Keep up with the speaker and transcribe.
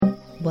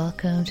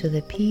Welcome to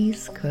the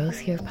Peace Growth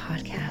Here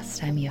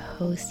podcast. I'm your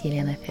host,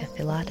 Angelica,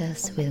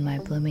 with my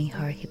Blooming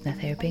Heart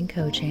Hypnotherapy and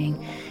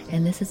Coaching,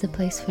 and this is a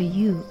place for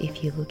you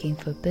if you're looking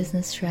for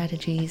business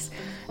strategies,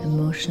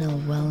 emotional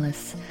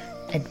wellness,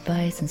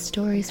 advice, and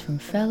stories from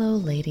fellow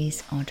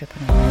ladies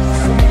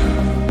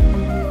entrepreneurs.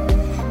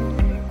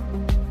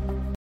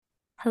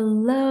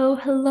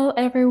 Hello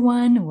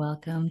everyone.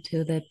 Welcome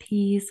to the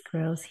Peace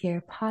Grows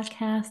Here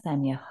podcast.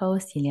 I'm your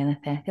host,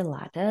 Angelica,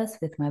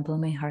 with my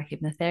Blooming Heart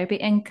Hypnotherapy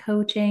and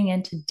Coaching.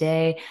 And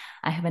today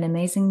I have an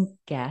amazing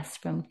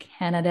guest from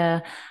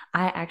Canada.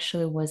 I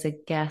actually was a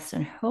guest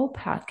on her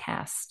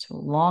podcast a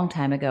long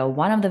time ago,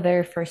 one of the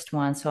very first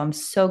ones. So I'm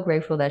so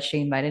grateful that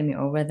she invited me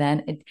over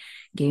then. It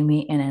gave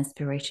me an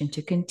inspiration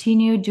to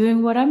continue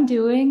doing what I'm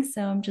doing.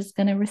 So I'm just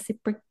going to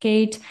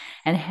reciprocate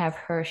and have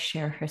her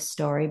share her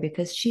story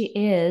because she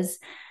is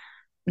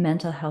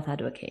mental health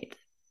advocate,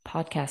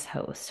 podcast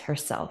host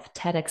herself,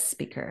 TEDx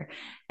speaker,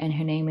 and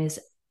her name is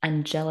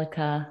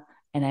Angelica.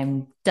 And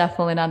I'm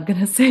definitely not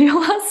going to say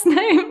your last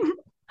name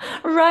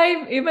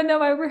right, even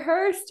though I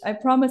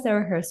promised I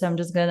rehearsed. So I'm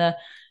just going to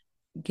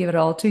give it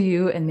all to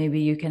you, and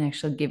maybe you can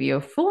actually give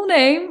your full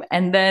name,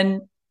 and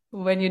then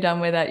when you're done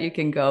with that, you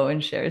can go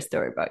and share a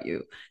story about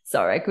you.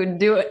 Sorry, I couldn't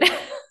do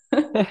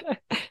it.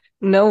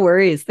 No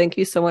worries. Thank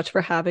you so much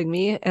for having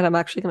me. And I'm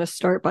actually going to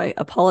start by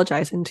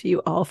apologizing to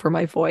you all for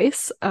my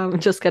voice. I'm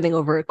just getting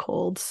over a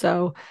cold.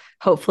 So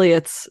hopefully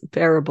it's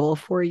bearable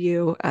for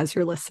you as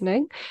you're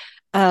listening.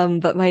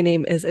 But my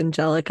name is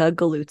Angelica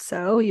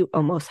Galuzzo. You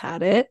almost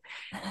had it.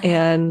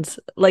 And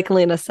like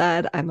Elena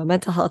said, I'm a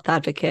mental health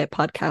advocate,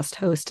 podcast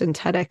host, and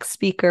TEDx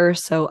speaker.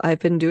 So I've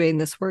been doing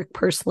this work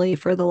personally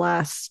for the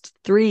last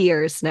 3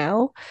 years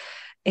now.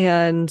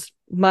 And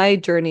my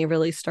journey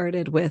really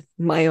started with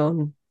my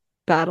own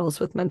battles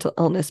with mental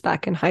illness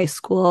back in high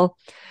school.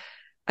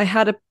 I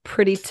had a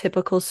pretty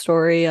typical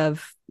story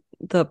of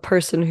the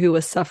person who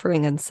was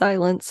suffering in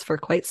silence for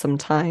quite some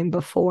time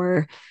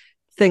before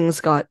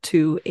things got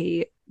to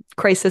a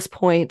crisis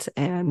point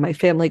and my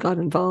family got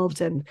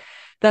involved. And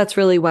that's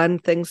really when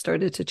things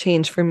started to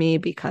change for me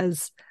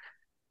because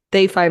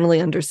they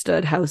finally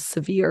understood how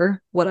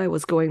severe what I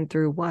was going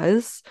through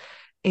was.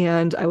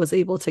 And I was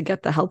able to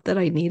get the help that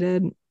I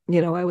needed.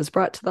 I was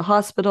brought to the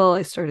hospital.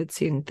 I started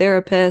seeing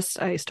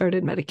therapists. I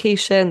started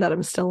medication that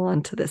I'm still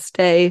on to this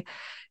day.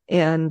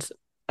 And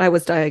I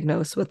was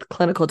diagnosed with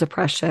clinical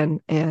depression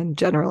and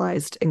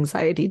generalized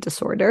anxiety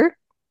disorder.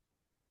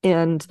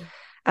 And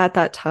at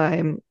that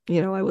time,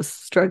 I was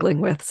struggling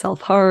with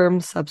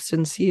self-harm,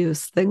 substance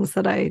use, things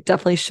that I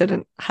definitely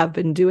shouldn't have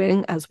been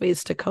doing as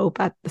ways to cope,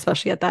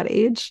 especially at that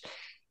age.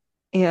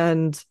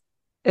 And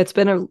it's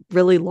been a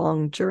really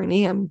long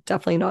journey. I'm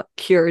definitely not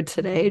cured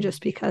today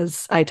just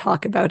because I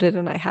talk about it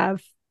and I have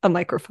a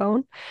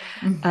microphone.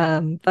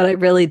 But I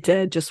really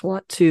did just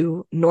want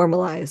to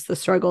normalize the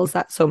struggles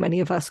that so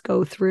many of us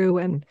go through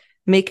and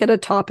make it a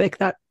topic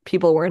that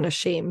people weren't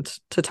ashamed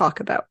to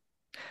talk about.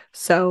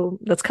 So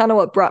that's kind of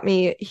what brought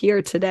me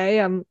here today.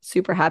 I'm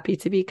super happy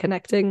to be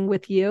connecting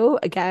with you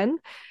again.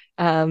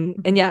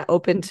 And yeah,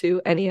 open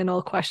to any and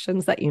all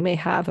questions that you may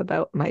have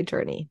about my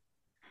journey.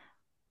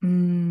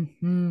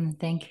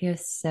 Thank you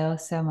so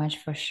much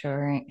for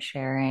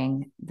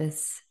sharing.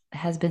 This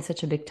has been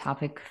such a big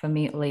topic for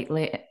me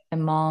lately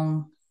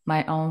among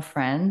my own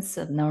friends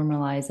of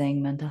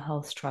normalizing mental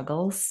health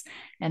struggles.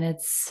 And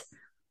it's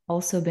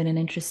also been an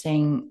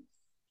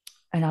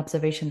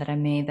observation that I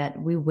made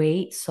that we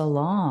wait so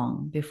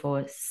long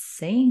before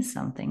saying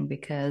something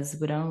because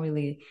we don't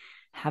really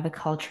have a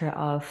culture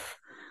of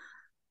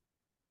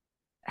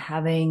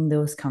having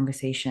those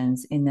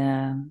conversations in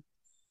a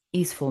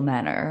easeful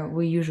manner.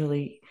 We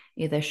usually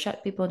either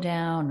shut people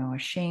down or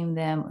shame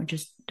them or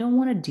just don't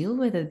want to deal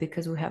with it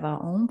because we have our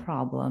own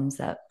problems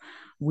that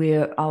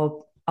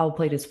our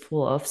plate is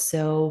full of.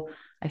 So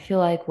I feel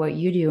like what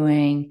you're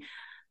doing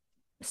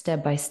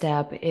step by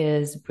step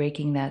is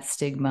breaking that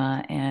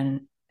stigma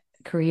and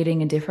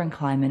creating a different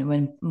climate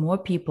when more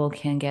people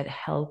can get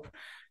help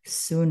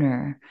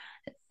sooner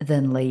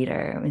than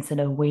later. Instead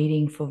of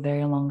waiting for a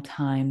very long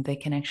time, they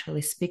can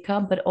actually speak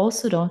up, but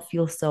also don't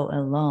feel so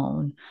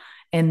alone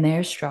in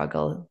their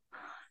struggle.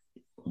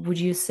 Would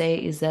you say,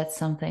 is that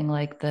something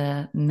like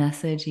the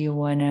message you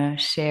want to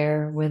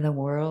share with the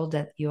world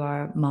that you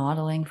are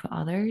modeling for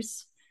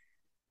others?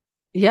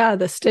 Yeah,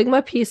 the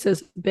stigma piece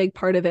is a big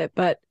part of it,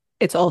 but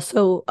it's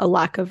also a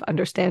lack of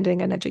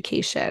understanding and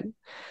education.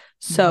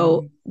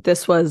 So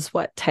this was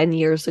 10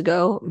 years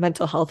ago.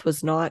 Mental health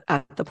was not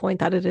at the point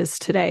that it is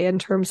today in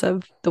terms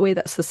of the way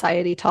that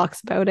society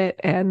talks about it.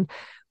 And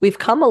we've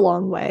come a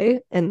long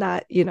way in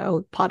that,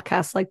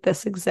 podcasts like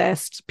this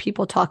exist.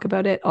 People talk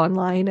about it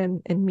online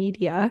and in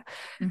media,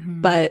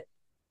 but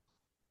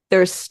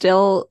there's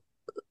still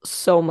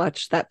so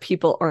much that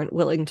people aren't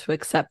willing to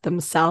accept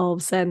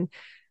themselves. And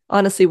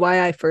honestly,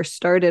 why I first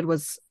started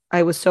was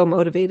I was so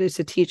motivated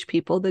to teach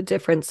people the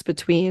difference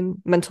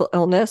between mental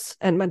illness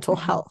and mental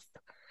health.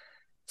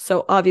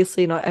 So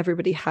obviously not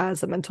everybody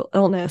has a mental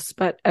illness,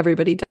 but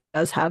everybody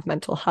does have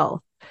mental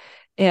health.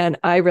 And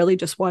I really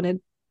just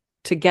wanted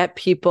to get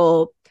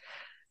people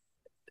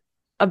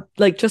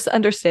like just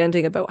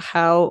understanding about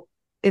how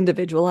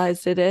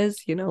individualized it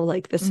is,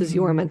 like this is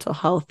your Mm-hmm. mental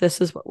health,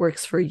 this is what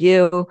works for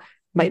you,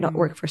 might not Mm-hmm.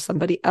 work for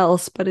somebody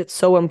else, but it's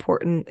so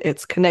important.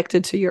 It's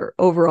connected to your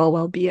overall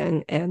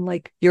well-being and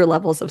like your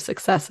levels of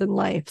success in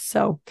life.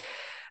 So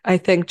I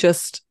think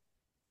just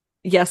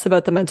yes,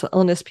 about the mental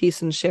illness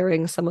piece and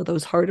sharing some of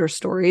those harder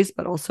stories,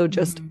 but also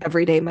just Mm-hmm.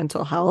 everyday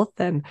mental health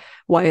and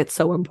why it's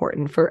so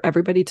important for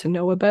everybody to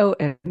know about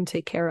and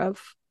take care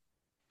of.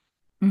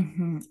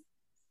 Mm-hmm.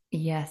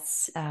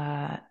 Yes,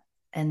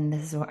 and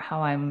this is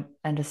how I'm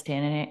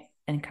understanding it,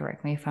 and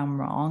correct me if I'm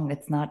wrong.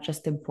 It's not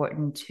just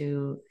important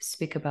to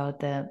speak about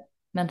the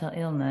mental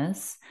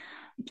illness,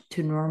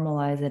 to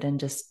normalize it and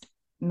just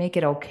make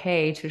it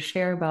okay to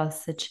share about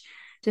such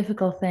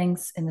difficult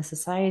things in the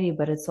society,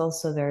 but it's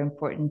also very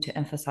important to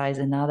emphasize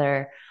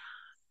another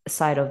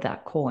side of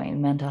that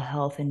coin, mental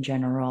health in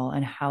general,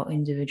 and how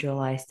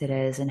individualized it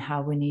is, and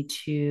how we need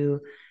to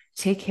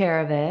take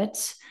care of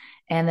it,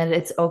 and that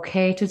it's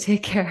okay to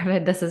take care of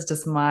it. This is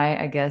just my,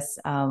 I guess,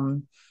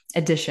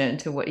 addition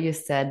to what you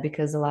said,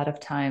 because a lot of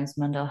times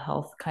mental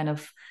health kind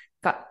of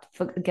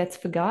gets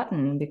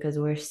forgotten because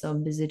we're so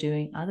busy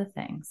doing other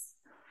things.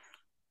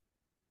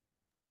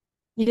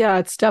 Yeah,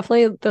 it's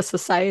definitely the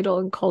societal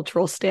and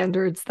cultural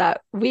standards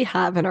that we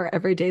have in our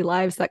everyday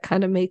lives that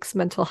kind of makes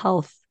mental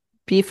health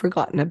be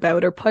forgotten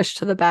about or pushed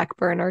to the back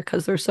burner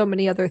because there's so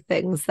many other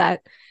things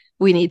that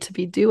we need to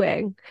be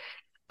doing.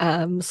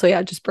 So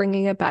yeah, just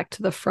bringing it back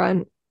to the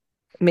front,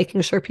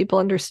 making sure people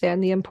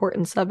understand the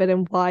importance of it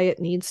and why it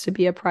needs to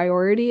be a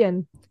priority,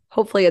 and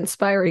hopefully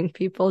inspiring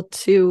people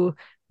to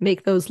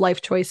make those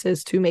life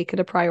choices to make it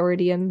a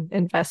priority and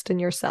invest in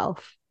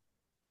yourself.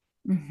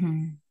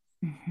 Mm-hmm.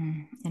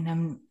 Mm-hmm. And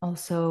I'm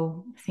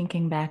also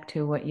thinking back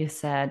to what you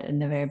said in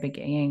the very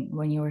beginning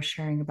when you were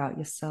sharing about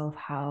yourself,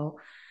 how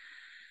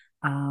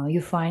you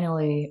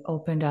finally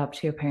opened up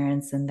to your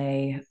parents and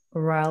they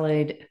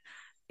rallied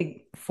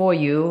for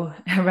you,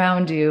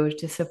 around you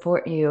to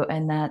support you.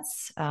 And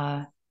that's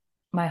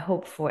my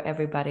hope for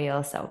everybody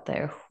else out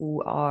there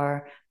who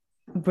are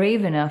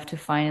brave enough to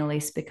finally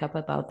speak up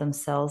about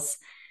themselves.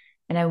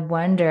 And I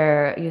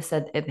wonder, you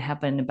said it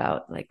happened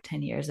about like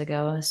 10 years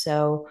ago.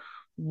 So,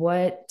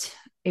 what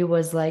it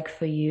was like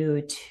for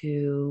you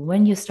to,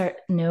 when you start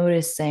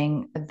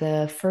noticing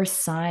the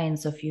first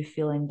signs of you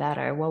feeling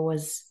better, what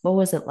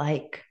was it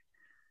like?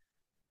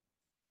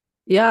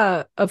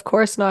 Yeah, of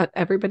course, not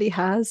everybody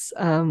has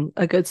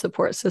a good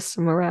support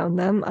system around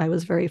them. I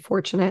was very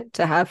fortunate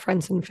to have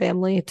friends and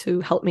family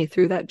to help me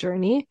through that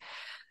journey.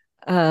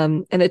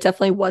 And it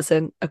definitely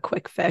wasn't a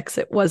quick fix.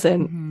 It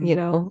wasn't,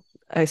 Mm-hmm.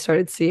 I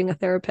started seeing a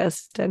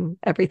therapist and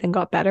everything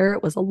got better.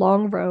 It was a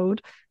long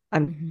road.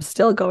 I'm Mm-hmm.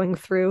 still going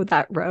through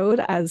that road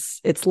as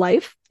it's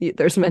life.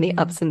 There's many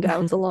ups and Mm-hmm.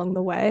 downs along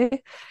the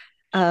way.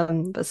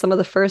 But some of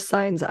the first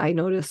signs I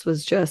noticed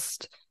was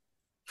just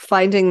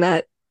finding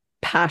that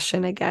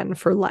passion again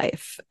for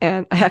life.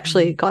 And I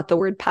actually Mm-hmm. got the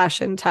word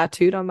passion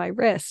tattooed on my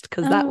wrist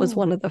because that was Oh.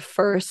 one of the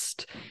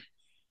first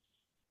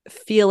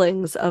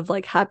feelings of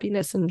like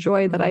happiness and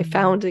joy that I Mm-hmm.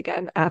 found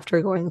again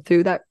after going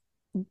through that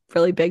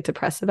really big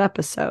depressive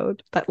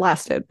episode that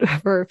lasted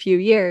for a few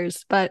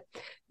years. But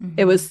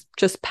it Mm-hmm. was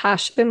just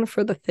passion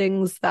for the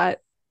things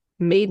that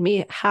made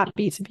me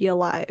happy to be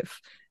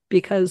alive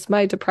because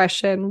my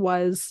depression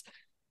was,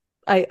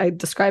 I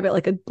describe it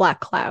like a black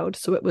cloud.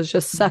 So it was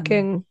just Mm-hmm.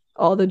 sucking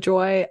all the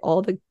joy,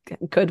 all the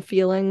good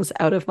feelings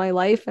out of my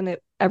life. And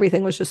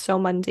everything was just so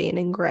mundane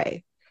and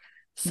gray.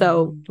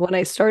 So Mm-hmm. when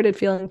I started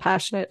feeling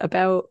passionate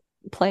about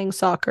playing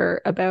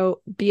soccer,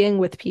 about being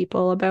with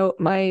people, about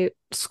my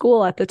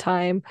school at the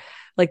time,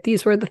 like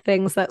these were the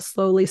things that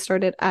slowly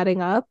started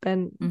adding up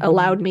and Mm-hmm.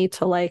 allowed me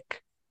to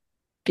like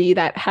be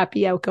that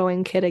happy,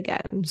 outgoing kid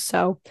again.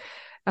 So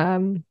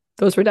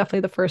those were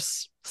definitely the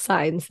first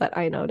signs that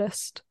I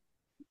noticed.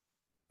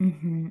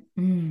 Mm-hmm.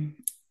 Mm.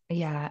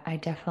 Yeah, I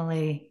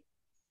definitely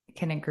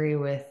can agree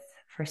with,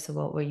 first of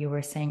all, what you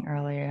were saying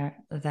earlier,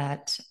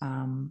 that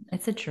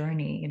it's a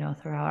journey,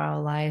 throughout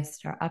our lives.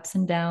 There are ups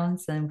and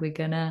downs, and we're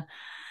gonna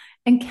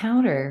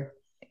encounter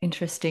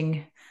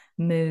interesting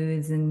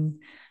moods and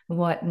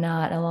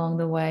whatnot along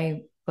the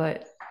way.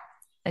 But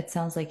it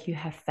sounds like you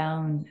have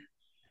found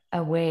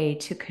a way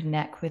to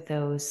connect with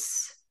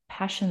those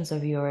passions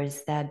of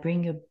yours that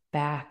bring you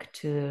back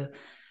to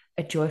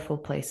a joyful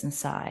place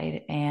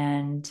inside.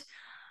 And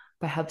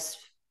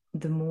perhaps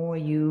the more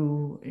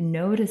you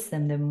notice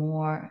them, the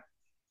more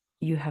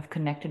you have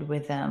connected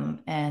with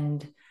them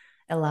and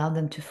allowed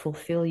them to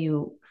fulfill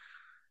you,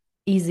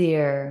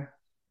 easier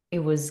it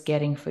was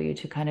getting for you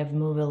to kind of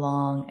move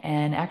along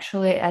and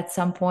actually at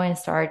some point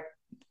start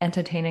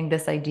entertaining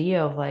this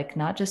idea of like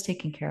not just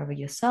taking care of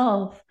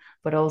yourself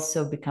but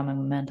also becoming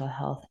a mental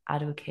health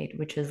advocate,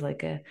 which is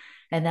like a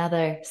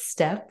another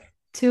step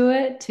to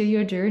it, to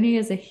your journey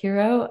as a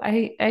hero.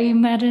 I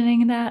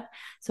imagining that.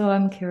 So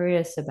I'm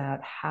curious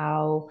about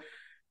how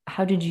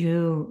did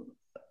you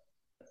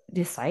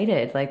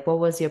decided, like what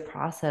was your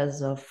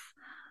process of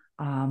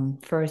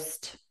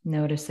first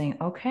noticing,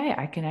 okay,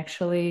 I can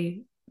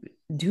actually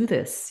do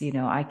this.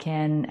 I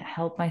can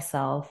help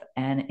myself,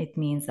 and it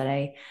means that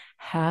I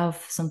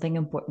have something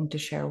important to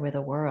share with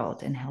the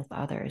world and help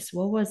others.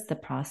 What was the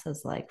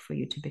process like for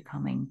you to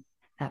becoming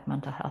that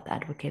mental health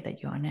advocate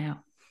that you are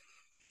now?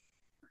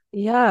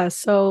 Yeah,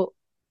 so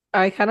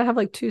I kind of have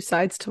like two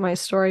sides to my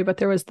story, but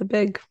there was the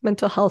big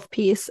mental health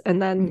piece,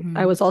 and then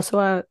I Mm-hmm. was also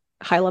a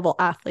high level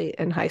athlete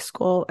in high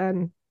school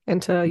and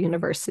into Mm-hmm.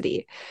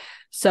 university.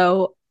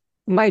 So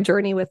my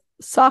journey with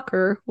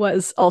soccer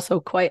was also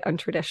quite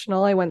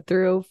untraditional. I went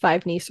through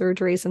 5 knee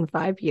surgeries in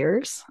 5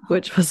 years, Oh.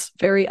 which was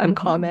very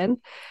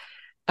uncommon.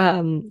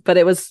 But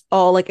it was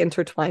all like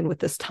intertwined with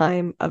this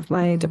time of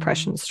my Mm-hmm.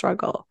 depression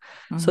struggle.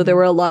 So there Mm-hmm.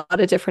 were a lot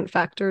of different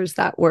factors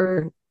that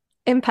were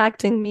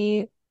impacting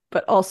me.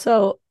 But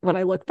also, when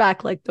I look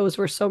back, like those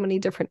were so many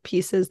different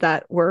pieces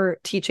that were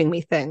teaching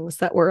me things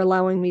that were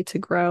allowing me to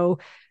grow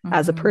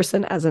as a Mm-hmm.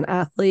 person, as an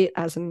athlete,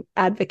 as an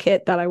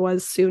advocate that I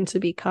was soon to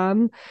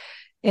become.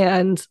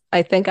 And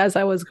I think as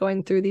I was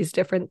going through these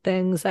different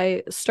things,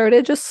 I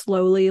started just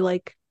slowly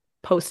like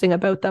posting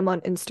about them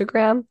on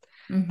Instagram.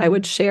 I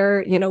would Mm-hmm.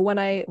 share, when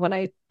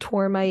I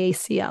tore my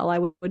ACL,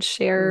 I would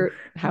share Oof.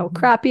 how Mm-hmm.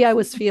 crappy I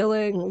was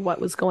feeling,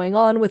 what was going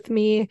on with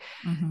me.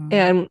 Mm-hmm.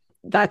 And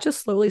that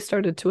just slowly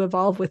started to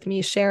evolve with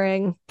me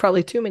sharing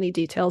probably too many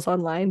details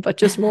online, but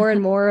just more and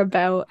more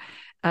about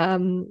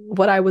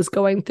what I was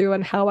going through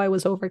and how I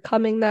was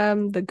overcoming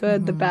them, the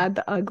good, the Mm-hmm. bad,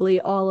 the ugly,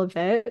 all of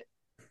it.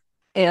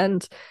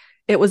 And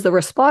it was the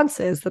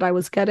responses that I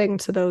was getting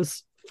to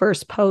those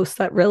first posts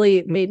that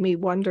really made me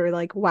wonder,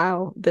 like,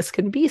 wow, this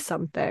can be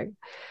something.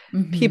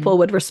 Mm-hmm. People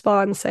would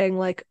respond saying,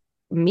 like,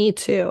 me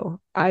too.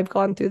 I've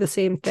gone through the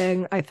same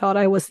thing. I thought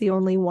I was the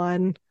only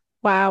one.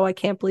 Wow, I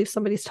can't believe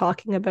somebody's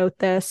talking about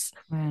this.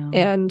 Wow.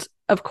 And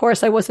of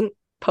course, I wasn't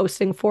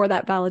posting for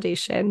that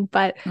validation,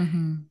 but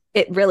Mm-hmm.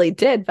 it really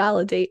did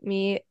validate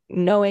me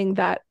knowing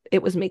that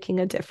it was making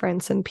a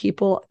difference and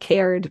people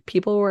cared.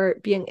 People were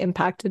being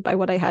impacted by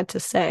what I had to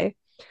say.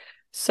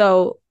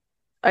 So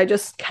I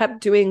just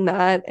kept doing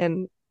that.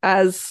 And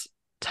as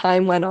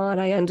time went on,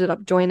 I ended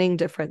up joining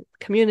different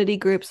community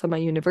groups on my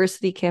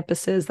university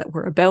campuses that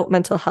were about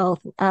mental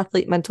health and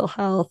athlete mental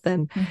health.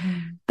 And Mm-hmm.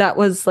 that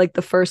was like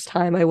the first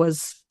time I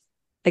was,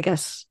 I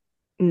guess,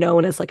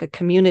 known as like a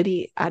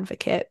community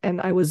advocate.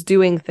 And I was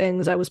doing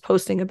things, I was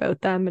posting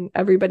about them, and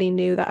everybody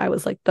knew that I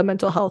was like the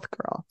mental health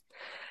girl.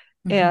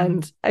 Mm-hmm.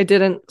 And I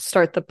didn't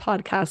start the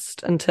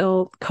podcast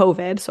until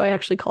COVID. So I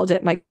actually called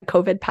it my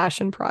COVID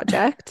passion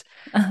project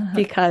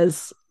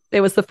because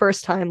it was the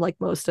first time, like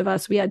most of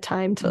us, we had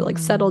time to like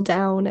settle Mm-hmm.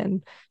 down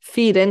and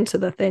feed into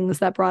the things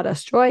that brought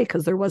us joy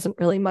because there wasn't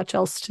really much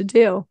else to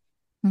do.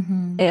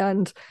 Mm-hmm.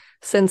 And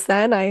since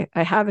then, I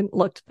haven't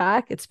looked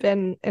back. It's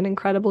been an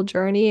incredible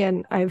journey,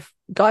 and I've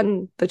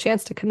gotten the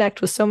chance to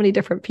connect with so many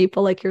different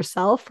people like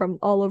yourself from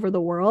all over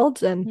the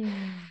world. And Yeah.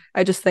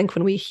 I just think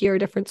when we hear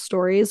different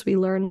stories, we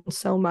learn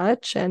so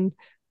much, and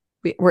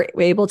we're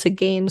able to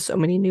gain so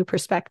many new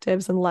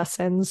perspectives and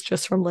lessons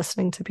just from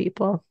listening to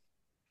people.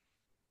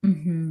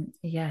 Mm-hmm.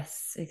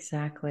 Yes,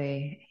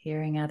 exactly.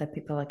 Hearing other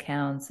people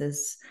accounts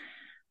is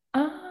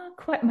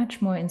quite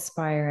much more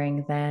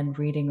inspiring than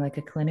reading like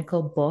a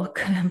clinical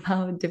book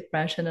about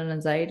depression and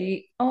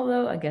anxiety.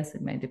 Although I guess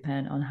it may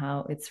depend on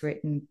how it's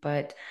written.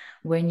 But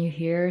when you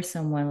hear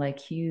someone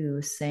like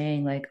you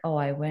saying, like, oh,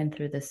 I went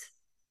through this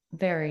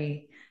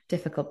very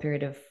difficult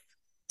period of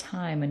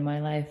time in my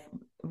life,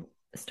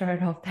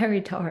 started off very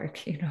dark,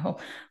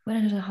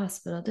 went into the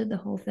hospital, did the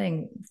whole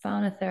thing,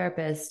 found a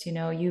therapist,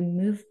 you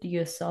moved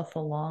yourself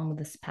along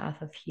this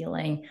path of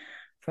healing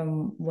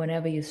from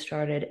whenever you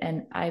started.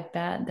 And I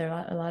bet there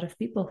are a lot of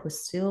people who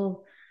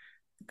still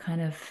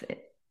kind of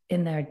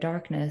in their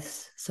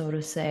darkness, so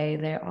to say,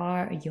 they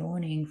are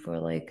yearning for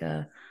like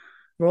a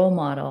role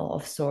model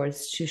of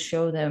sorts to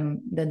show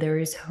them that there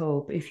is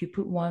hope. If you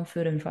put one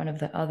foot in front of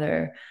the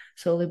other,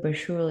 slowly but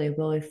surely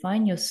will you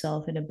find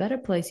yourself in a better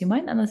place. You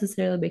might not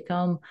necessarily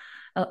become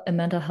a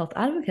mental health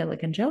advocate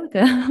like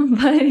Angelica,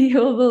 but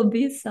you will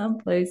be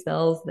someplace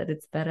else that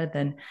it's better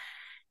than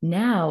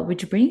now.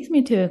 Which brings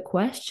me to a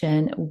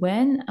question.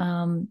 When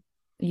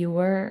you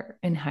were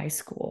in high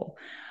school,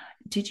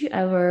 did you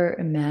ever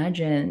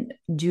imagine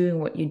doing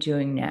what you're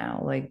doing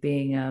now, like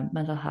being a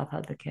mental health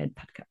advocate,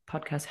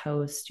 podcast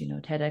host,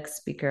 TEDx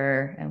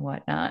speaker and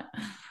whatnot?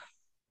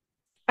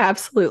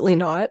 Absolutely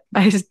not.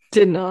 I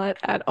did not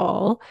at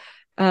all.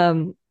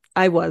 Um,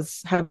 I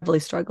was heavily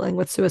struggling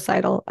with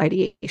suicidal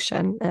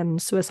ideation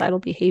and suicidal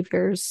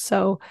behaviors.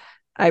 So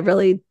I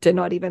really did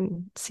not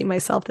even see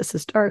myself, this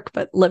is dark,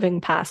 but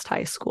living past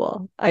high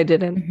school. I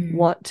didn't Mm-hmm.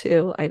 want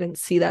to. I didn't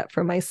see that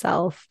for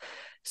myself.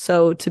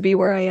 So to be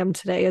where I am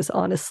today is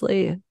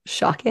honestly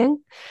shocking.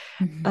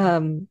 Mm-hmm.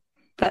 Um,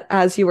 but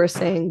as you were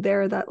saying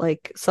there, that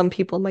like some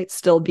people might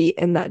still be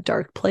in that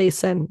dark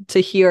place, and to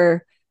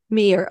hear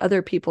me or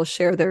other people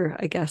share their,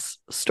 I guess,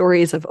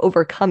 stories of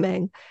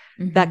overcoming,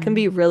 that can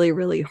be Mm-hmm. really,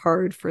 really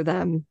hard for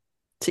them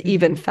to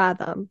even Mm-hmm.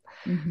 fathom.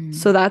 Mm-hmm.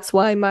 So that's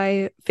why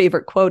my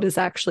favorite quote is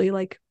actually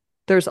like,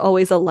 there's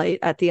always a light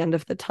at the end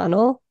of the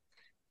tunnel,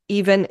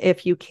 even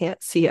if you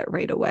can't see it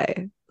right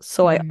away.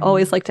 So I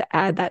always Mm, like to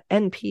add that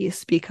end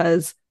piece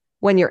because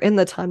when you're in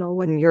the tunnel,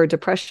 when your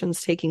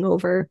depression's taking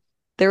over,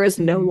 there is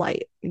no mm,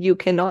 light. You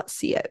cannot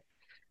see it.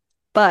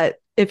 But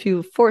if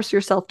you force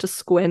yourself to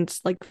squint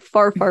like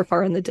far, far,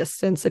 far in the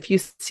distance, if you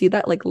see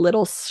that like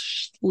little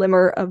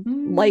slimmer of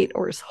mm, light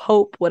or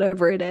hope,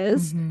 whatever it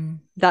is, mm-hmm,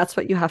 that's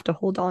what you have to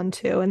hold on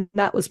to. And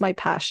that was my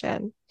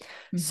passion.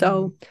 mm-hmm.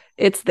 So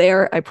it's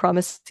there. I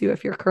promise you,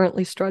 if you're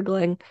currently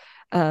struggling,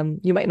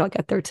 you might not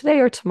get there today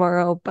or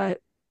tomorrow, but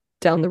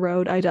down the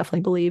road, I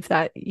definitely believe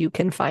that you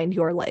can find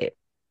your light.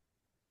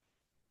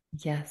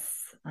 Yes,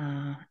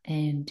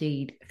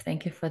 indeed.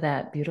 Thank you for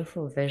that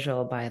beautiful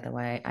visual, by the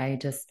way.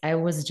 I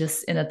was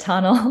just in a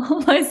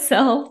tunnel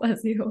myself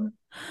as you were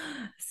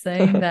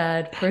saying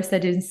that. First, I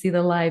didn't see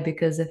the light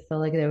because it felt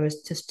like there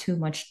was just too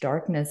much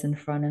darkness in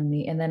front of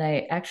me. And then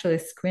I actually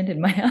squinted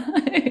my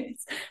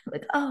eyes,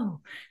 like, oh,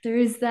 there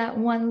is that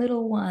one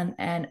little one.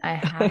 And I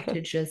have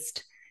to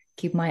just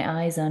keep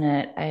my eyes on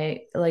it.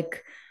 I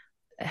like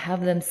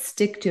have them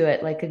stick to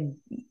it like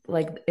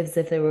as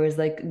if there was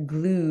like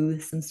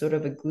glue, some sort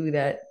of a glue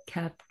that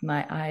kept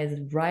my eyes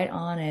right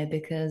on it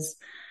because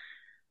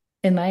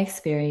in my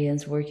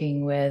experience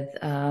working with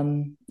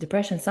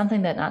depression,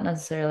 something that not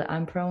necessarily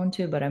I'm prone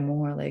to, but I'm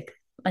more like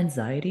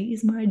anxiety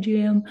is my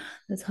jam.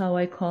 That's how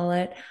I call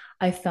it.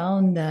 I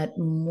found that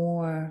the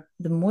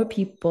more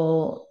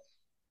people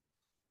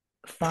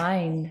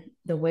find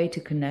the way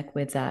to connect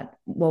with that,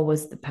 what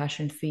was the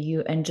passion for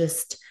you, and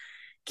just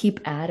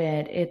keep at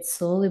it, it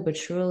slowly but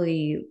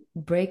surely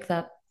break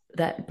up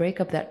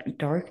that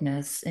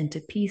darkness into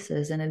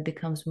pieces and it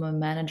becomes more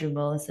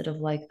manageable instead of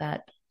like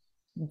that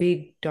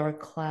big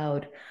dark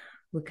cloud.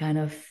 We're kind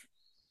of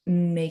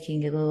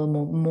making it a little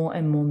more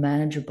and more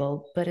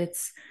manageable, but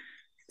it's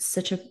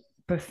such a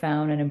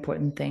profound and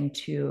important thing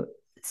to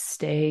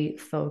stay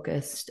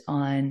focused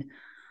on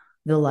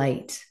the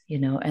light,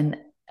 and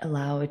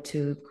allow it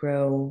to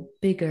grow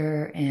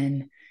bigger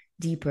and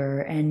deeper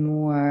and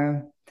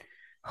more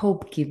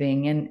hope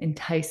giving and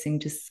enticing.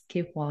 Just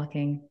keep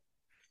walking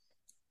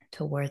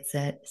towards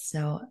it.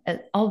 So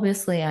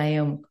obviously, I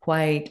am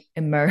quite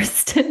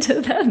immersed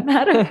into that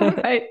metaphor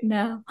right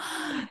now.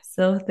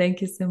 So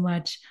thank you so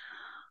much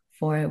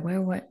for it.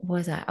 Where what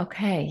was I?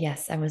 Okay,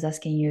 yes, I was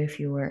asking you if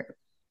you were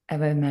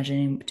ever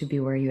imagining to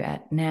be where you're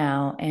at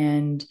now,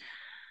 and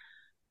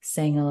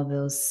saying all of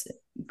those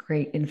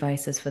great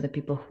advices for the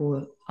people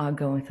who are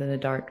going through the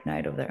dark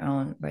night of their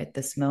own right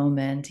this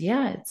moment.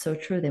 Yeah, it's so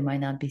true. They might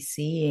not be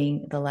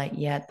seeing the light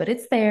yet, but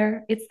it's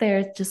there. It's there.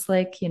 It's just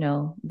like,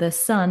 the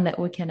sun that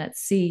we cannot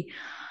see,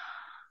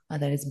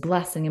 that is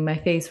blasting in my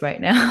face right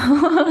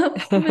now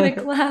with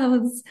the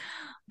clouds,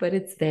 but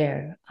it's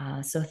there.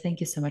 So thank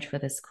you so much for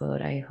this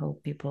quote. I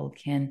hope people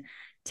can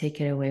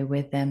take it away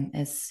with them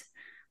as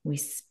we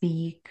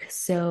speak.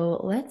 So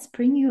let's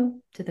bring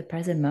you to the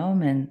present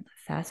moment.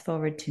 Fast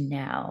forward to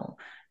now.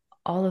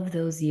 All of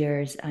those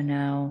years are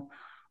now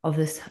of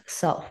this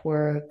self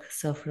work,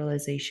 self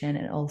realization,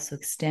 and also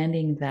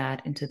extending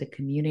that into the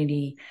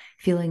community,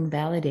 feeling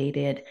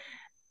validated,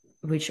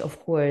 which, of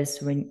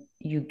course, when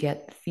you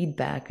get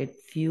feedback, it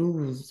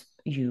fuels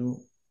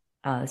you,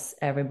 us,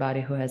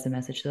 everybody who has a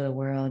message to the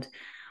world.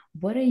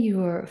 What are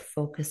you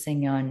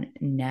focusing on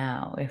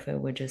now, if it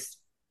would just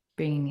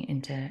bring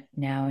into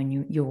now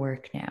and your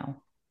work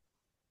now?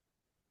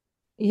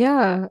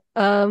 Yeah.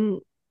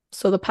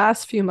 So the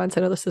past few months,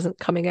 I know this isn't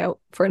coming out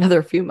for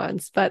another few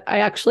months, but I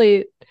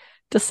actually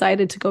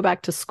decided to go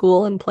back to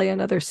school and play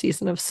another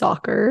season of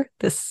soccer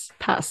this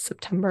past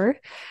September.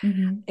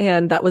 Mm-hmm.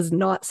 And that was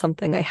not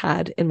something I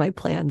had in my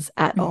plans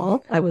at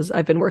all.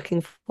 I've been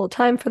working full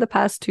time for the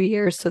past 2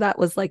 years. So that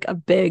was like a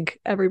big,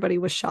 everybody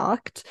was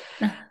shocked.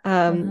 Uh-huh.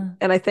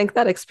 And I think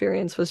that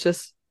experience was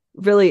just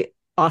really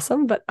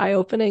awesome, but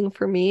eye-opening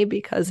for me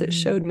because it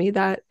Mm-hmm. showed me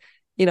that,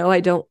 I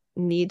don't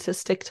need to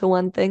stick to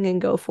one thing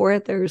and go for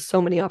it. There's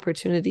so many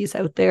opportunities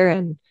out there,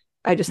 and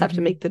I just have to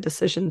Mm-hmm. make the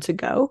decision to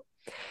go.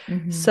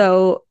 Mm-hmm.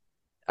 So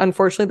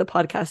unfortunately, the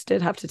podcast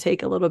did have to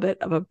take a little bit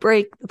of a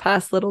break the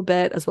past little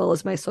bit, as well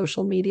as my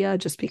social media,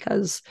 just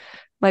because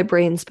my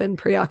brain's been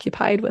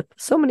preoccupied with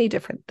so many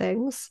different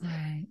things.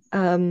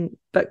 Right.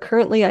 But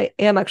currently, I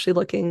am actually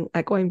looking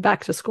at going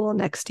back to school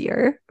next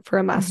year for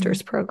a master's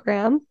Mm-hmm.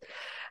 program.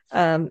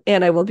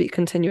 And I will be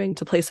continuing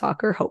to play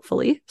soccer,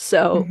 hopefully.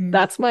 So Mm-hmm.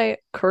 that's my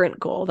current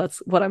goal. That's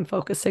what I'm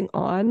focusing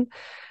on.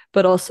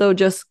 But also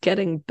just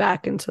getting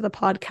back into the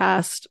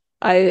podcast.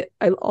 I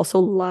also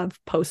love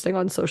posting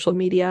on social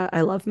media.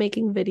 I love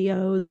making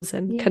videos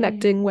and Yay.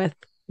 connecting with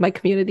my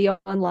community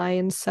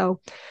online.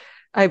 So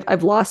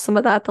I've lost some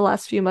of that the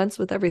last few months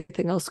with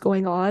everything else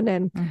going on.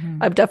 And Mm-hmm.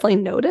 I've definitely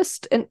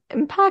noticed an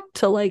impact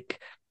to like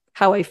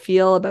how I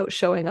feel about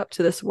showing up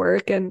to this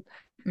work. And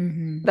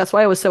Mm-hmm. that's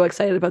why I was so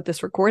excited about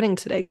this recording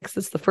today, because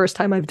it's the first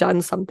time I've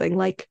done something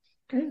like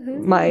my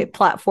Woohoo.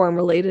 platform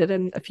related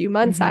in a few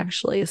months, Mm-hmm.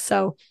 actually.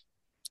 So,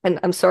 and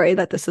I'm sorry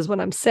that this is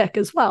when I'm sick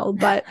as well,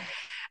 but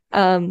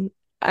um,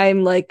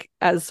 I'm like,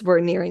 as we're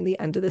nearing the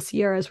end of this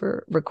year, as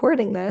we're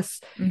recording this,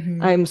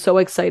 Mm-hmm. I'm so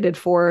excited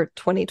for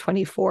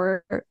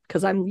 2024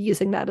 because I'm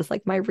using that as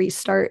like my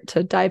restart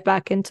to dive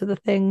back into the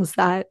things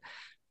that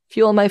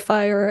fuel my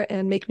fire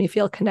and make me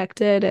feel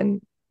connected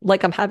and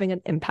like I'm having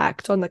an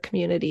impact on the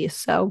community.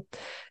 So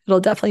it'll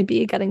definitely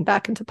be getting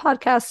back into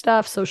podcast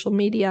stuff, social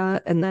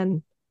media, and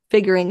then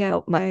figuring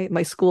out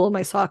my school,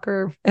 my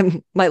soccer,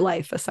 and my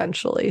life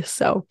essentially.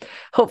 So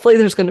hopefully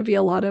there's going to be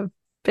a lot of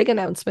big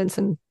announcements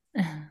and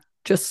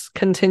just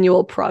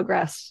continual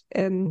progress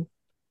in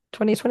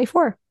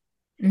 2024.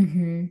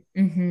 Mm-hmm.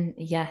 Mm-hmm.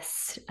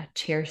 Yes.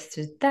 Cheers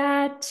to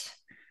that,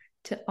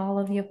 to all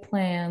of your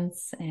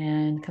plans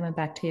and coming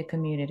back to your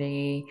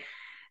community.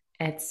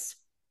 It's,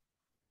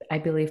 I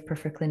believe,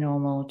 perfectly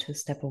normal to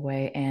step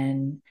away.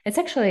 And it's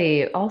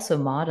actually also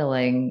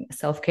modeling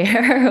self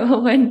care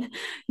when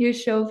you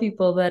show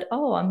people that,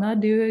 oh, I'm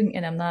not doing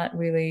and I'm not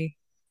really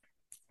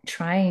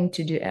trying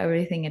to do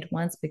everything at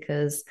once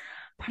because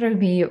part of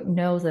me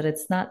knows that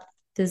it's not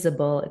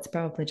visible. It's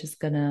probably just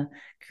going to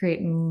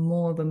create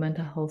more of a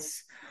mental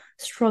health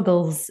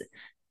struggles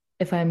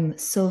if I'm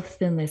so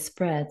thinly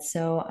spread.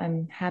 So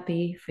I'm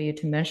happy for you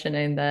to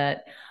mentioning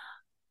that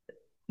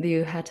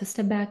you had to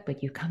step back,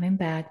 but you're coming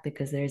back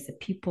because there's a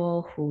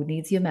people who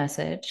needs your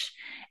message.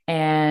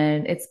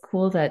 And it's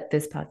cool that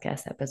this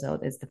podcast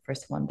episode is the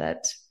first one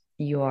that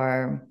you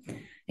are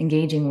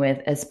engaging with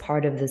as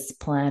part of this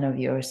plan of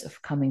yours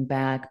of coming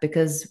back.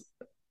 Because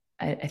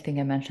I think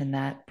I mentioned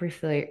that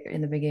briefly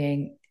in the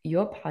beginning.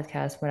 Your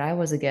podcast, when I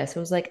was a guest, it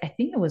was like, I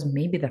think it was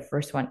maybe the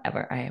first one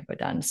ever I ever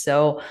done.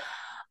 So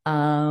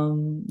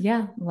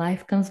yeah,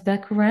 life comes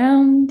back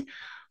around.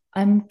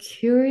 I'm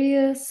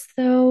curious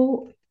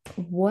though,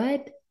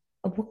 what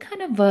what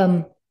kind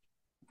of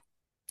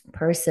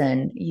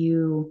person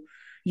you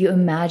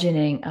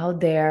imagining out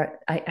there?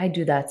 I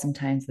do that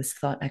sometimes, this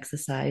thought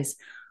exercise.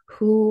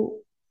 Who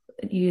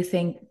you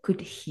think could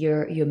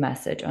hear your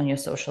message on your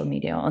social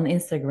media, on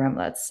Instagram,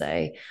 let's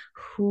say,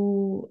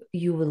 who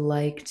you would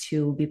like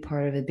to be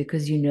part of it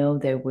because you know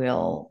they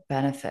will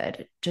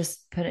benefit?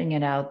 Just putting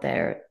it out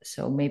there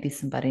so maybe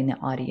somebody in the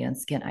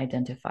audience can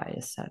identify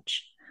as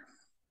such.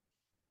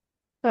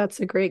 That's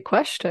a great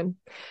question.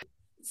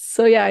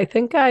 So yeah, I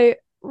think I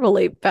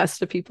relate best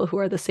to people who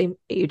are the same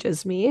age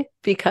as me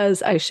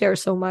because I share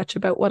so much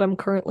about what I'm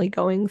currently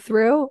going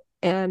through,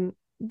 and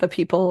the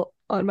people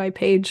on my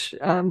page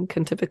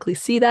can typically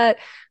see that.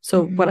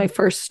 So when I Mm-hmm.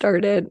 first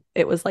started,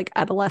 it was like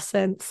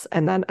adolescents,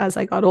 and then as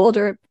I got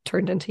older, it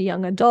turned into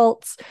young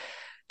adults.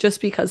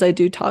 Just because I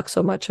do talk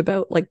so much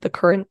about like the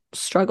current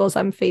struggles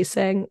I'm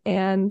facing,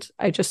 and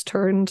I just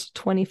turned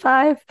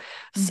 25.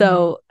 Mm-hmm.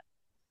 So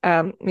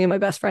me and my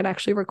best friend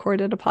actually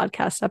recorded a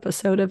podcast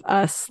episode of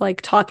us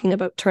like talking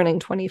about turning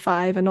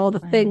 25 and all the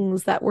Wow.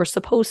 things that we're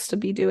supposed to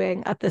be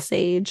doing at this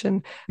age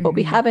and what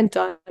we Mm-hmm. haven't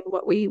done,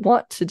 what we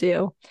want to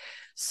do.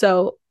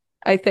 So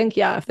I think,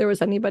 yeah, if there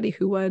was anybody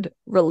who would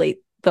relate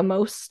the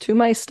most to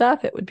my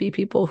stuff, it would be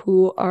people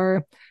who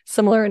are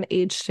similar in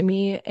age to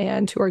me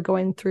and who are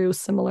going through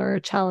similar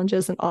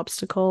challenges and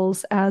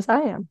obstacles as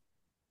I am.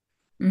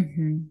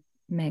 Mm-hmm.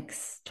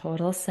 Makes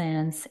total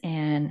sense.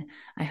 And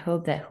I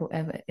hope that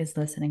whoever is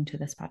listening to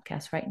this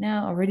podcast right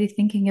now already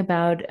thinking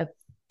about a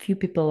few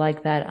people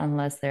like that,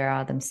 unless they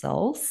are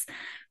themselves,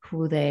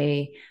 who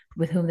they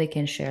with whom they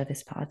can share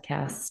this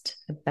podcast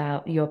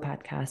about your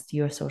podcast,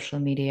 your social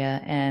media,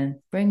 and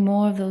bring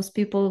more of those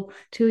people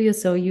to you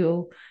so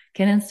you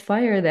can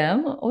inspire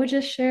them or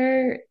just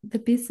share the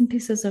bits and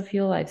pieces of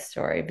your life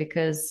story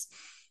because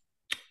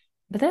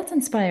but that's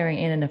inspiring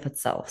in and of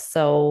itself.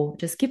 So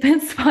just keep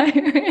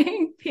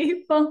inspiring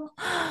people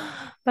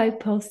by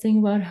posting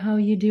about how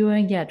you're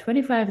doing. Yeah,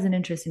 25 is an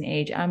interesting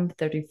age. I'm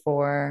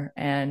 34,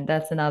 and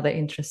that's another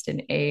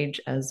interesting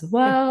age as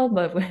well.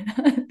 But we're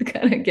not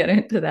gonna get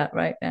into that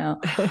right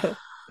now.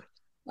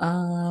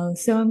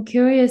 So I'm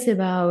curious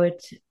about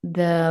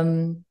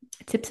the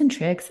tips and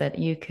tricks that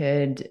you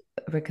could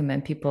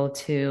recommend people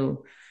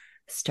to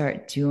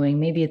start doing.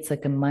 Maybe it's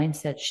like a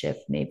mindset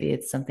shift. Maybe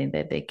it's something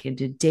that they can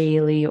do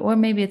daily, or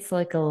maybe it's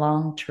like a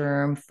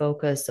long-term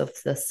focus of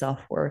the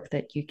self-work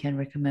that you can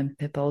recommend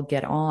people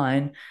get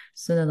on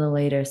sooner than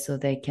later so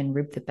they can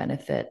reap the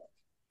benefit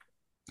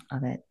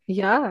of it.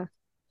 Yeah.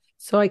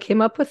 So I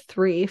came up with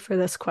three for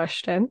this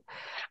question.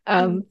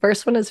 Mm.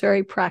 First one is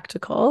very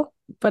practical,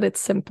 but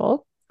it's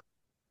simple,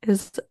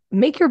 is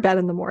make your bed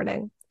in the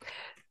morning.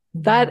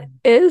 That Wow.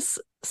 is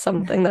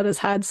something that has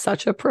had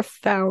such a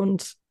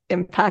profound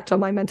impact on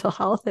my mental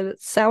health. And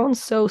it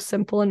sounds so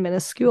simple and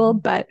minuscule,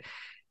 Mhm. but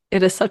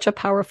it is such a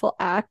powerful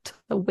act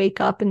to wake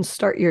up and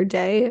start your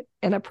day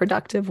in a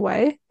productive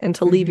way and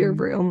to leave your Mhm.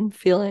 room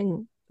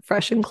feeling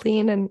fresh and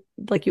clean and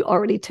like you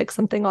already tick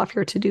something off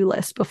your to-do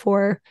list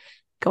before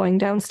going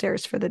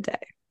downstairs for the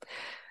day.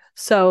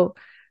 So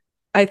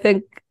I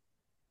think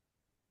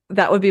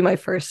that would be my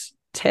first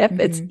tip.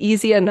 It's Mhm.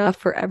 easy enough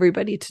for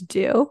everybody to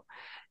do.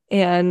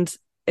 And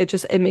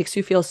it makes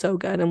you feel so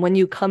good. And when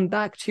you come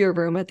back to your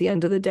room at the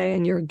end of the day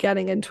and you're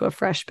getting into a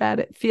fresh bed,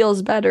 it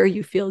feels better.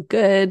 You feel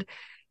good.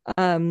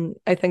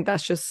 I think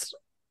that's just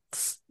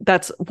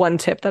that's one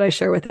tip that I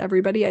share with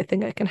everybody. I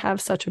think it can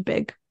have such a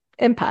big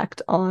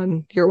impact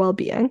on your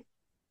well-being.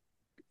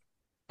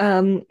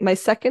 My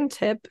second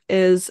tip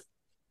is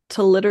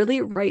to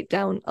literally write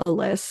down a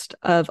list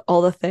of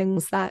all the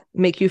things that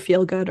make you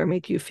feel good or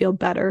make you feel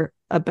better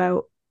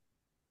about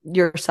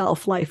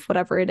yourself, life,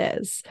 whatever it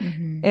is.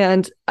 Mm-hmm.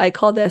 And I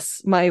call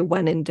this my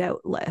when in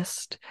doubt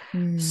list.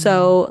 Mm-hmm.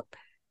 So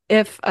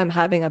if I'm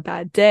having a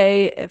bad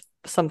day, if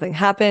something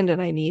happened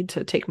and I need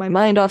to take my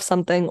mind off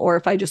something, or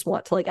if I just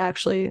want to like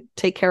actually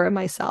take care of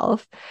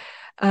myself,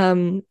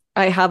 I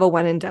have a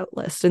when in doubt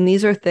list. And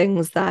these are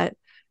things that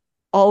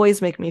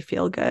always make me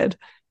feel good.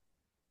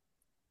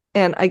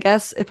 And I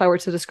guess if I were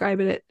to describe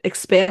it, it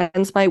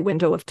expands my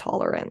window of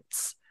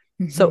tolerance.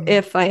 So Mm-hmm.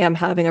 if I am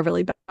having a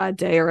really bad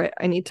day or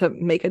I need to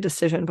make a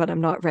decision, but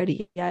I'm not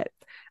ready yet,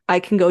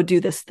 I can go do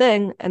this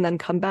thing and then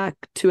come back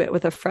to it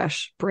with a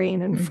fresh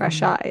brain and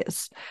fresh Mm-hmm.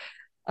 eyes.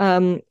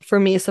 For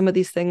me, some of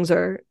these things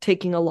are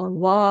taking a long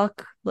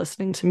walk,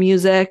 listening to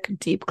music,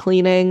 deep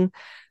cleaning,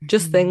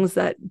 just Mm-hmm. things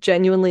that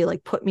genuinely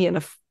like put me in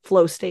a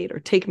flow state or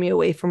take me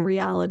away from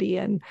reality.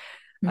 And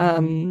Mm-hmm.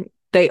 um,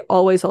 they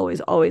always, always,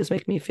 always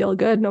make me feel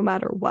good no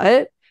matter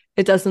what.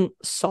 It doesn't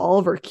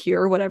solve or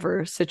cure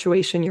whatever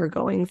situation you're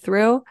going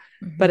through,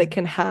 but it Mm-hmm.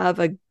 can have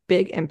a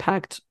big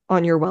impact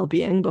on your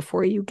well-being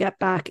before you get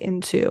back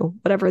into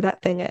whatever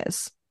that thing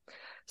is.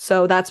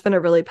 So that's been a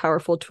really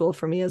powerful tool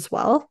for me as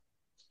well.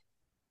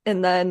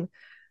 And then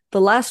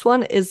the last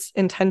one is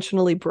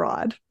intentionally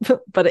broad,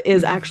 but it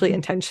is actually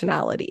Mm-hmm.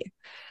 intentionality.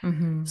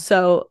 Mm-hmm.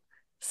 So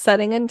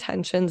setting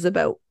intentions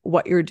about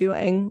what you're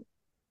doing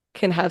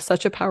can have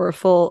such a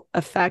powerful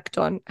effect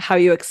on how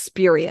you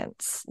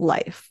experience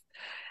life.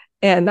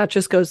 And that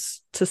just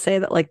goes to say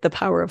that like the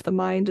power of the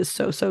mind is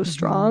so, so Mm-hmm.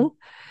 strong.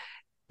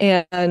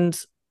 And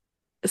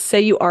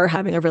say you are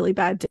having a really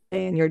bad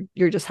day and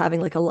you're just having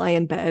like a lie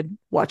in bed,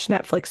 watch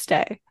Netflix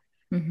day.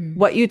 Mm-hmm.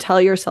 What you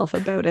tell yourself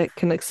about it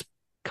can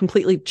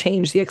completely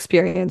change the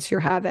experience you're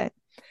having.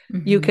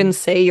 You Mm-hmm. can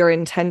say your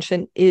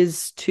intention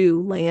is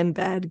to lay in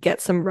bed,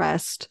 get some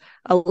rest,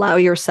 allow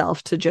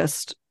yourself to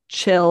just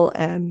chill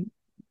and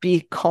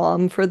be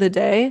calm for the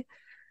day.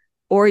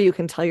 Or you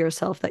can tell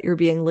yourself that you're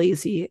being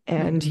lazy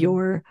and Mm-hmm.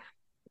 you're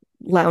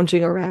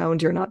lounging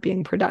around, you're not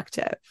being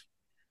productive.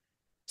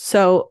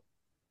 So,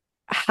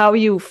 how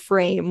you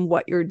frame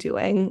what you're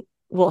doing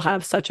will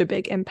have such a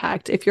big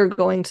impact. If you're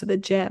going to the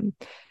gym,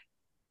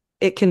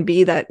 it can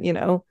be that,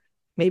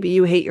 maybe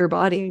you hate your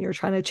body and you're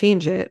trying to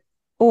change it,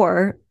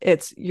 or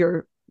it's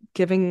you're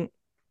giving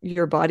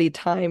your body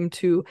time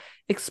to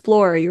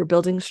explore, you're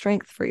building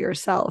strength for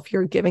yourself,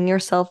 you're giving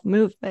yourself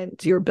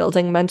movement, you're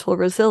building mental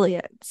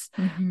resilience.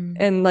 Mm-hmm.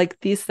 And like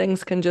these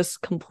things can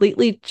just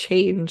completely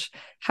change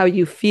how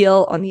you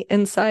feel on the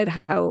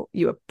inside, how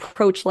you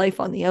approach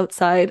life on the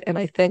outside. And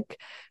I think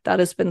that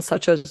has been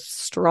such a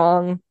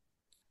strong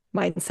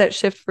mindset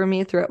shift for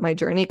me throughout my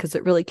journey because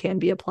it really can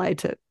be applied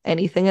to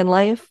anything in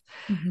life.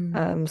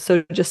 Mm-hmm.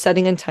 So just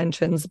setting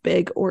intentions,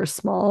 big or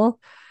small,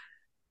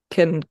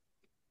 can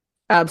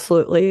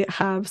absolutely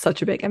have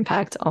such a big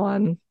impact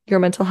on your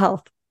mental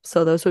health.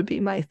 So those would be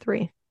my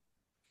three.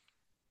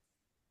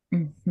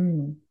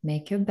 Mm-hmm.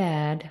 Make your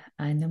bed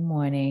in the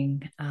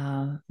morning.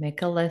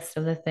 Make a list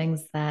of the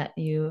things that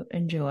you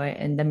enjoy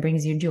and then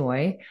brings you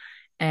joy,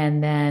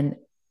 and then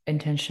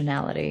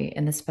intentionality.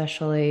 And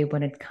especially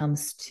when it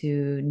comes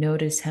to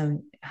notice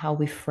how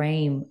we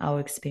frame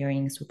our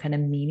experience, what kind of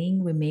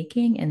meaning we're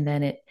making, and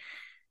then it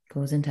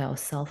goes into our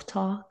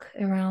self-talk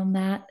around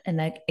that, and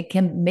that it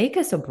can make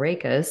us or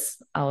break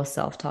us. Our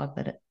self-talk,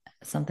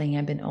 something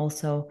I've been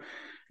also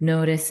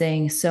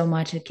noticing so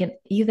much. It can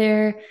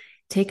either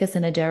take us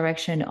in a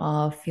direction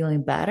of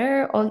feeling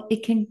better, or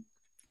it can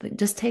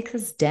just take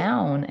us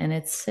down. And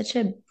it's such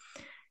a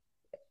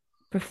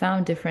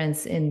profound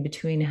difference in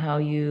between how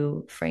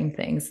you frame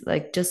things.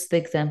 Like just the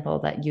example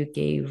that you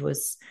gave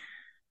was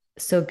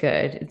so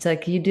good. It's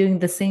like you're doing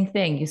the same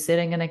thing. You're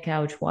sitting on a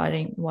couch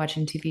watching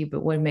TV,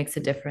 but what makes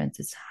a difference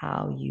is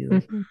how you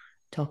Mm-hmm.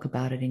 talk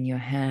about it in your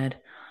head.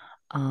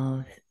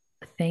 Uh,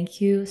 Thank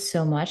you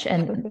so much.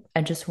 And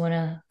I just want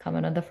to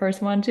comment on the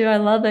first one too. I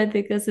love it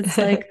because it's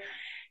like,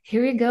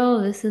 here you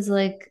go. This is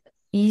like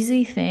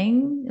easy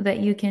thing that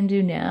you can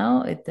do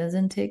now. It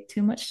doesn't take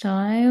too much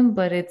time,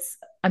 but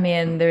I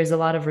mean, there's a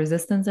lot of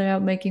resistance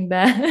around making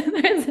bad.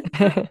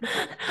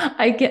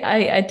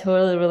 I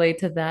totally relate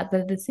to that.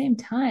 But at the same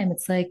time,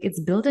 it's like it's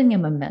building a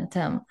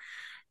momentum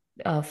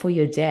for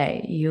your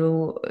day.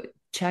 You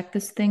check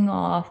this thing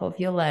off of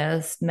your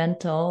list,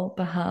 mental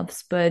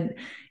perhaps, but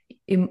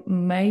it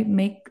might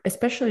make,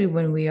 especially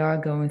when we are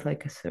going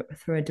like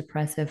through a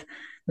depressive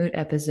mood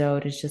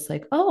episode, it's just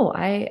like, oh,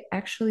 I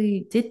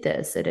actually did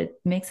this, and it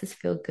makes us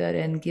feel good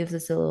and gives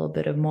us a little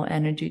bit of more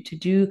energy to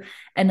do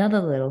another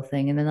little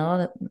thing and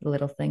another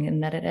little thing,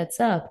 and that it adds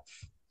up.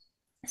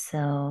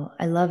 So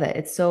I love it.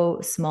 It's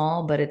so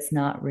small, but it's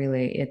not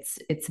really.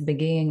 It's the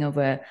beginning of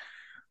a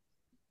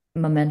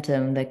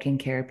momentum that can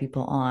carry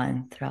people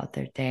on throughout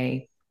their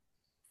day.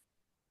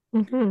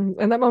 Mm-hmm.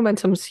 And that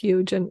momentum's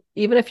huge. And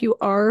even if you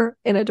are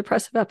in a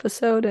depressive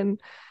episode and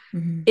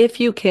Mm-hmm. If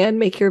you can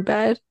make your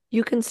bed,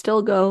 you can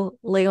still go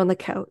lay on the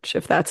couch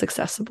if that's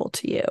accessible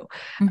to you.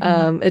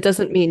 Mm-hmm. It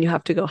doesn't mean you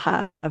have to go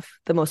have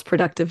the most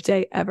productive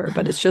day ever,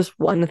 but it's just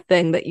one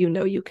thing that you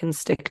know you can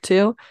stick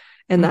to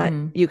and that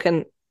Mm-hmm. you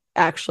can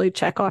actually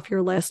check off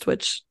your list,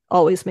 which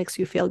always makes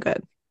you feel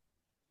good.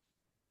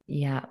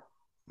 Yeah,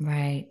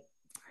 right.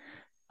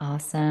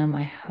 Awesome.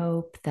 I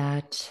hope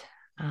that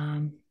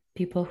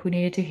people who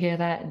needed to hear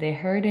that, they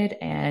heard it,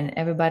 and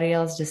everybody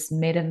else just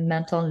made a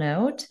mental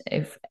note.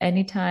 If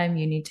anytime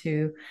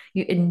you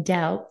in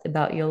doubt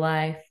about your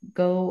life,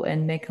 go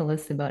and make a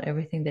list about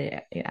everything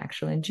that you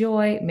actually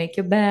enjoy, make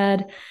your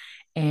bed,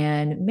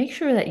 and make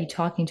sure that you're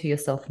talking to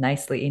yourself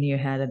nicely in your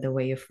head and the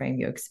way you frame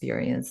your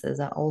experiences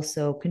are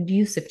also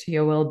conducive to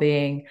your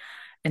well-being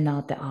and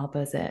not the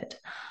opposite.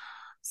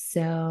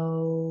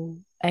 So,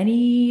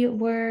 any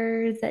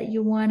words that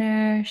you want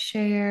to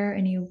share,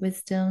 any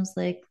wisdoms,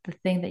 like the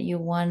thing that you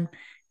want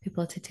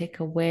people to take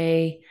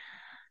away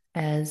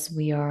as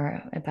we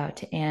are about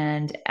to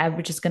end?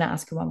 I'm just going to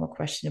ask you one more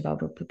question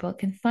about where people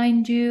can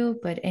find you,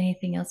 but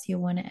anything else you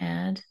want to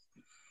add?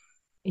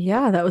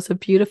 Yeah, that was a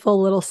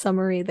beautiful little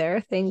summary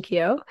there. Thank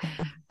you.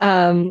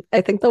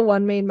 I think the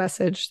one main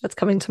message that's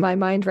coming to my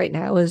mind right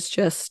now is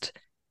just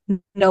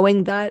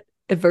knowing that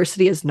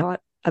adversity is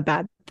not a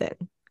bad thing.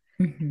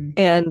 Mm-hmm.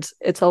 And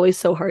it's always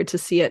so hard to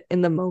see it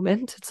in the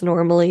moment. It's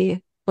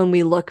normally when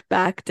we look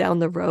back down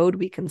the road,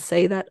 we can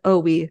say that, oh,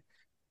 we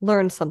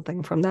learned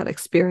something from that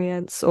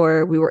experience,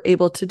 or we were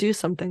able to do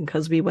something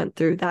because we went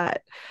through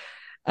that.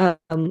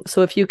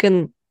 So if you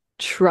can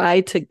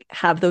try to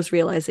have those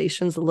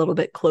realizations a little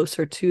bit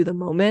closer to the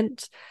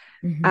moment,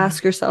 Mm-hmm.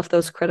 ask yourself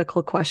those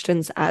critical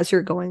questions as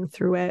you're going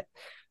through it.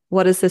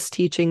 What is this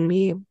teaching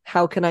me?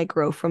 How can I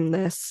grow from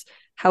this?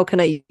 How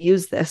can I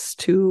use this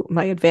to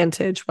my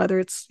advantage, whether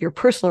it's your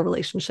personal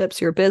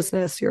relationships, your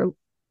business, your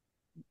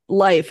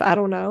life? I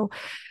don't know.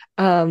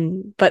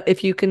 But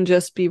if you can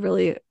just be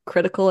really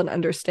critical and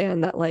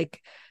understand that,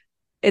 like,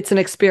 it's an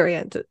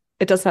experience,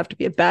 it doesn't have to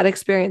be a bad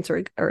experience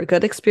or a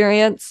good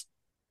experience.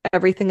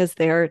 Everything is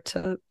there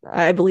to,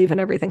 I believe in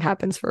everything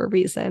happens for a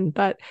reason,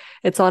 but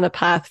it's on a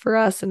path for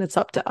us and it's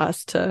up to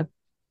us to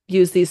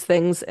use these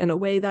things in a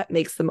way that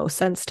makes the most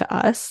sense to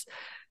us.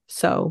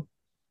 So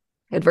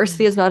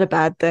adversity is not a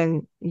bad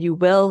thing. You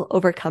will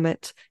overcome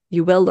it.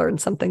 You will learn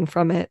something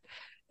from it.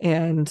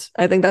 And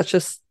I think that's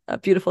just a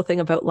beautiful thing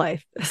about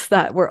life is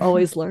that we're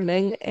always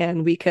learning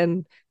and we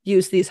can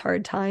use these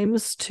hard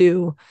times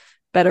to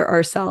better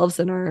ourselves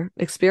and our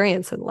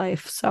experience in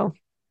life. So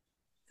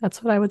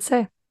that's what I would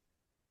say.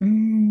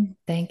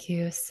 Thank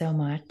you so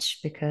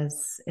much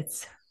because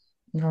it's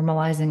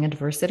normalizing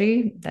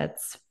adversity.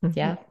 That's, Mm-hmm.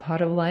 yeah,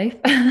 part of life.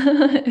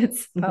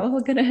 It's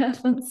probably going to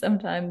happen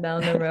sometime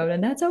down the road,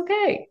 and that's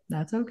okay.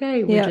 That's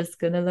okay. We're Yeah. just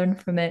going to learn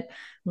from it.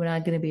 We're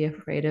not going to be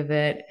afraid of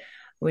it.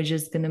 We're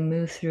just going to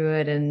move through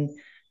it and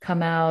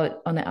come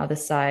out on the other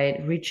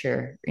side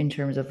richer in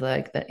terms of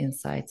like the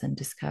insights and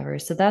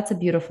discoveries. So that's a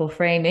beautiful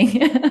framing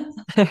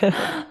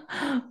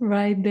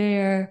right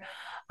there.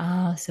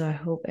 So I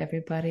hope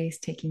everybody's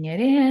taking it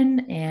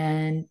in.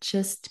 And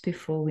just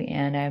before we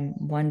end, I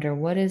wonder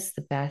what is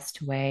the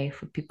best way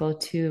for people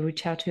to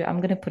reach out to you? I'm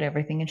going to put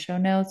everything in show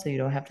notes so you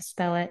don't have to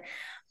spell it,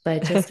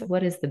 but just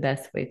what is the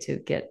best way to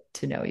get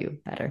to know you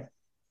better?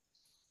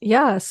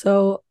 Yeah,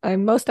 so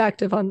I'm most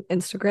active on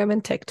Instagram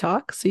and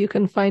TikTok. So you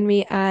can find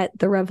me at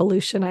The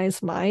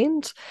Revolutionized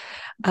Mind.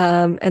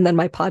 And then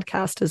my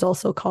podcast is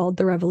also called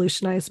The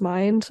Revolutionized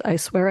Mind. I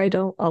swear I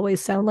don't always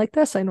sound like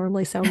this. I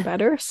normally sound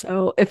better.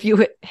 So if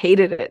you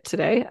hated it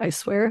today, I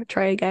swear,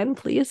 try again,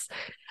 please.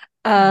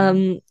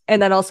 Mhm.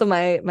 And then also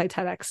my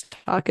TEDx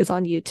talk is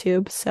on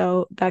YouTube.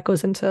 So that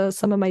goes into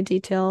some of my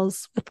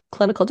details with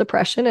clinical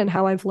depression and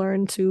how I've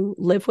learned to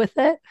live with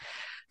it.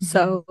 Mhm.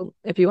 So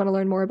if you want to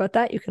learn more about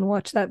that, you can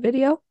watch that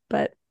video.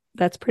 But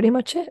that's pretty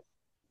much it.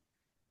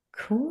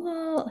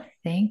 Cool.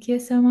 Thank you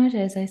so much.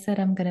 As I said,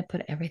 I'm going to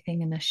put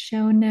everything in the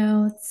show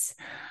notes.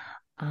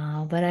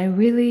 But I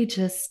really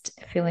just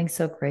feeling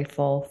so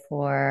grateful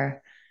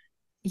for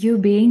you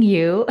being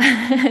you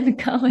and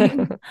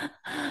coming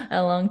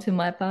along to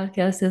my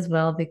podcast as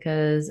well,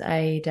 because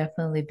I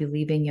definitely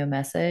believe in your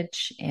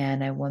message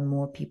and I want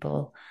more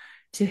people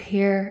to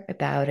hear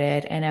about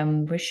it. And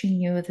I'm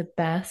wishing you the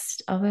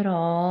best of it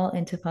all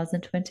in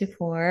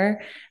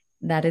 2024.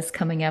 That is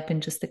coming up in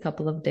just a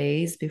couple of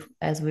days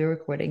as we're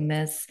recording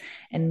this.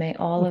 And may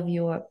all of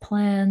your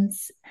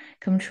plans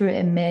come true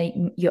and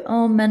may your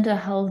own mental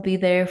health be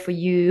there for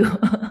you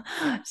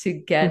to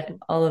get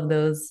all of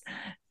those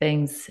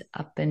things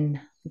up and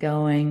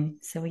going.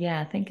 So,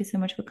 yeah, thank you so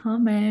much for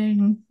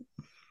coming.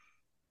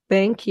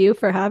 Thank you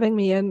for having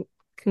me and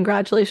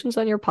congratulations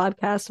on your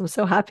podcast. I'm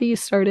so happy you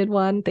started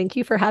one. Thank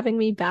you for having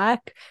me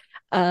back.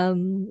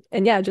 And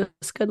yeah,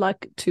 just good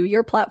luck to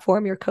your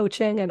platform, your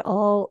coaching, and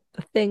all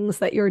the things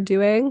that you're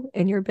doing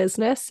in your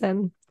business.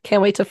 And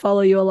can't wait to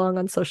follow you along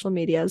on social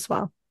media as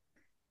well.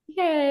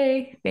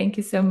 Yay. Thank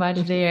you so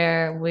much,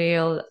 dear.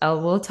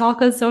 We'll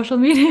talk on social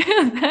media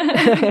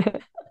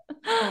then.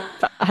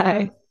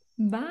 Bye.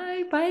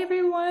 Bye. Bye,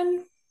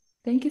 everyone.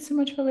 Thank you so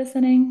much for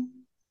listening.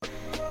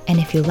 And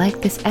if you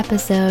like this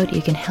episode,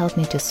 you can help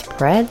me to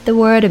spread the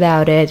word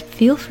about it.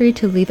 Feel free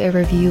to leave a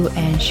review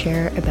and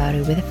share about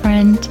it with a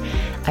friend.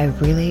 I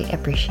really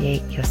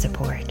appreciate your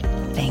support.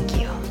 Thank you.